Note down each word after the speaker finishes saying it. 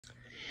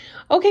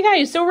Okay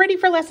guys, so ready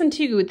for lesson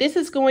 2. This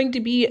is going to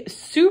be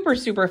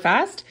super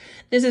fast.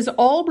 This is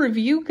all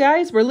review,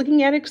 guys. We're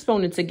looking at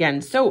exponents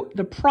again. So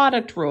the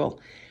product rule.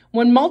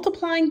 When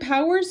multiplying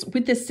powers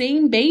with the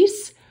same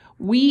base,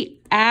 we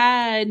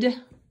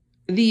add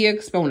the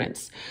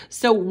exponents.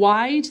 So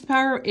y to the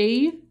power of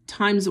a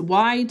times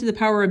y to the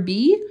power of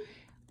b,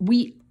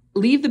 we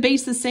leave the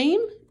base the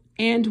same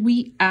and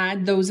we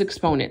add those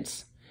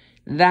exponents.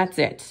 That's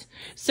it.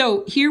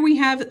 So here we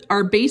have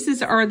our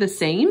bases are the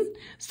same.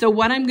 So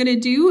what I'm going to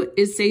do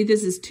is say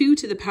this is 2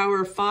 to the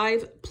power of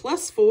 5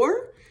 plus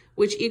 4,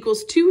 which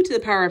equals 2 to the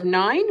power of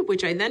 9,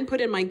 which I then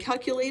put in my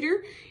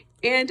calculator,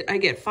 and I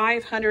get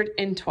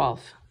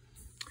 512.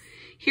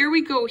 Here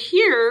we go.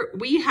 Here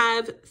we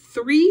have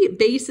 3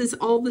 bases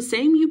all the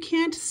same. You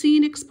can't see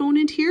an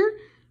exponent here,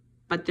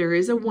 but there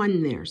is a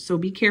 1 there. So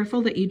be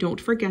careful that you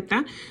don't forget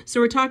that. So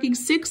we're talking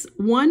 6,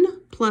 1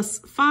 plus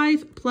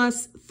 5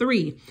 plus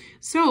 3.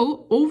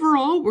 So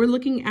overall, we're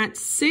looking at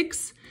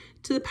 6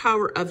 to the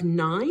power of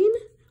 9,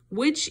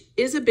 which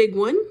is a big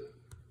one.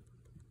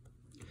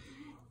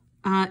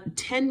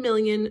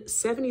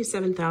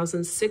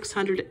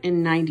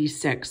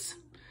 10,077,696.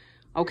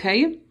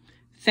 Okay,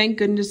 thank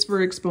goodness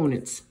for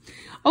exponents.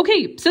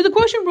 Okay, so the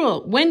quotient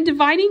rule. When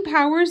dividing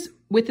powers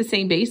with the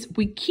same base,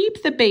 we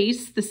keep the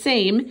base the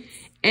same,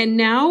 and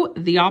now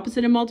the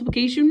opposite of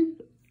multiplication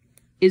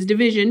is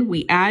division.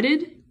 We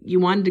added, you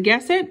wanted to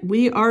guess it,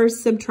 we are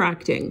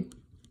subtracting.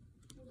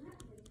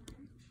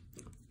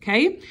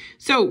 Okay,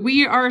 so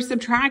we are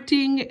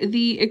subtracting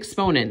the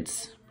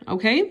exponents,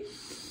 okay?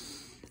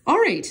 All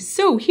right,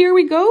 so here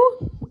we go.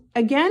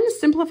 Again,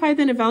 simplify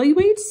then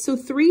evaluate. So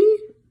 3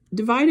 to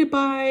the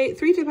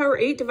power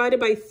 8 divided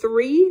by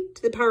 3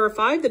 to the power of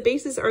 5. The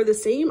bases are the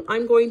same.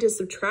 I'm going to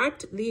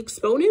subtract the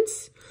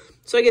exponents.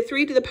 So I get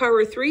 3 to the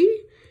power of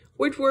 3,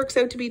 which works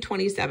out to be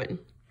 27.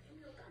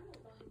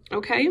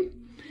 Okay,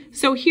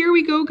 so here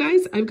we go,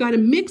 guys. I've got a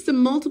mix of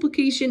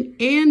multiplication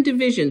and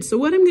division. So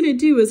what I'm going to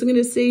do is I'm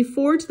going to say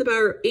 4 to the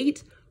power of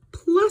 8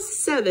 plus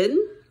 7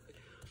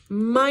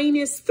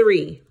 minus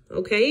 3.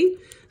 Okay,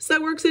 so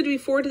that works out to be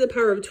 4 to the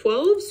power of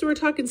 12. So we're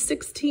talking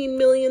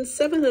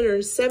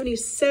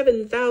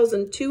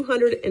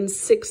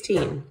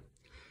 16,777,216.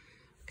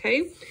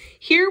 Okay,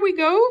 here we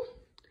go.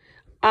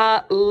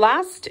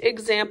 Last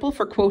example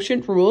for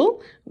quotient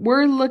rule.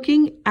 We're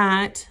looking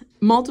at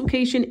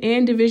multiplication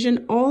and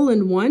division all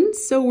in one.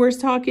 So we're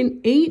talking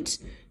 8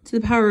 to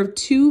the power of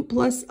 2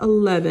 plus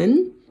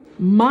 11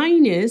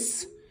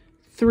 minus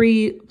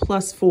 3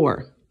 plus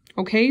 4.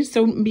 Okay,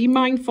 so be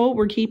mindful,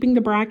 we're keeping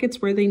the brackets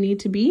where they need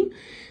to be.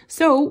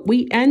 So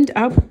we end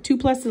up 2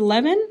 plus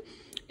 11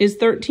 is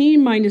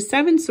 13 minus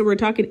 7. So we're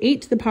talking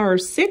 8 to the power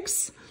of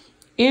 6.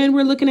 And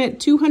we're looking at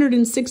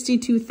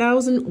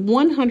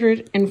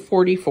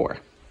 262,144.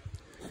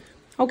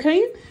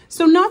 Okay,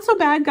 so not so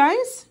bad,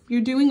 guys.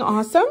 You're doing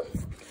awesome.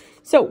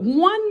 So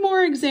one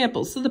more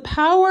example. So the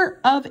power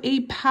of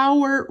a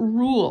power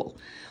rule.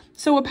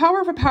 So a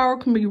power of a power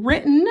can be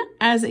written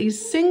as a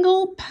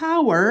single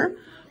power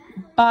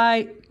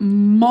by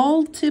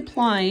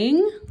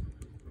multiplying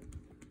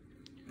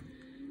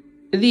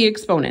the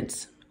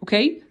exponents.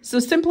 Okay, so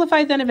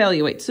simplify then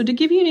evaluate. So to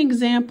give you an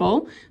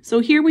example, so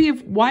here we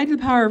have y to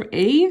the power of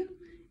a.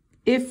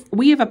 If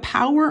we have a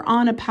power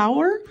on a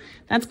power,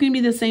 that's going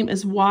to be the same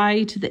as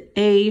y to the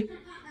a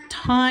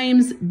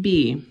times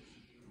b.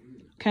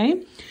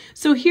 Okay,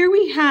 so here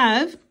we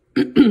have,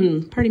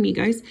 pardon me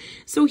guys,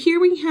 so here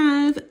we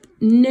have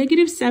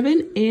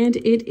 -7 and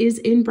it is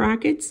in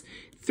brackets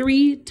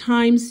 3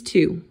 times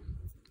 2.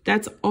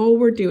 That's all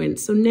we're doing.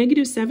 So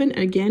 -7,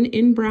 again,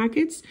 in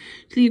brackets,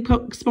 to the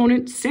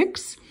exponent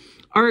 6.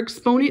 Our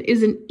exponent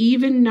is an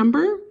even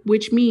number,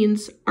 which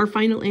means our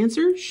final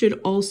answer should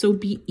also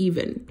be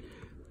even.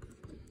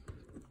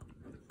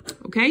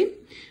 Okay,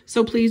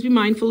 so please be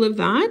mindful of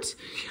that.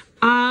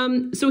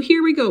 So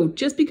here we go.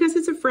 Just because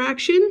it's a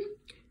fraction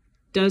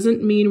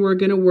doesn't mean we're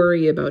going to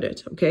worry about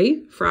it, okay?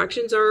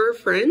 Fractions are our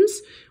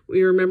friends.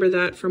 We remember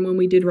that from when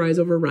we did rise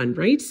over run,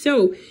 right?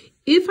 So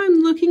if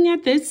I'm looking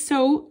at this,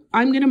 so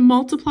I'm going to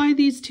multiply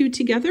these two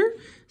together.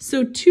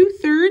 So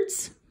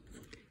 2/3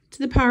 to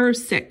the power of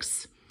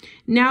 6.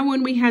 Now,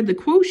 when we had the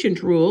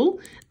quotient rule,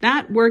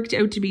 that worked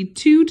out to be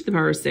 2 to the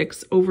power of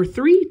 6 over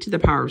 3 to the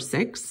power of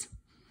 6,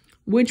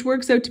 which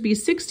works out to be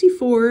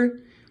 64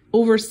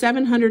 over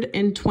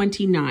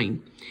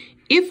 729.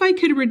 If I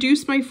could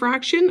reduce my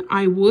fraction,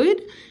 I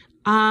would.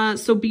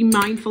 So be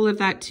mindful of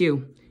that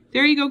too.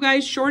 There you go,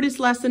 guys. Shortest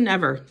lesson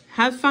ever.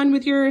 Have fun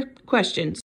with your questions.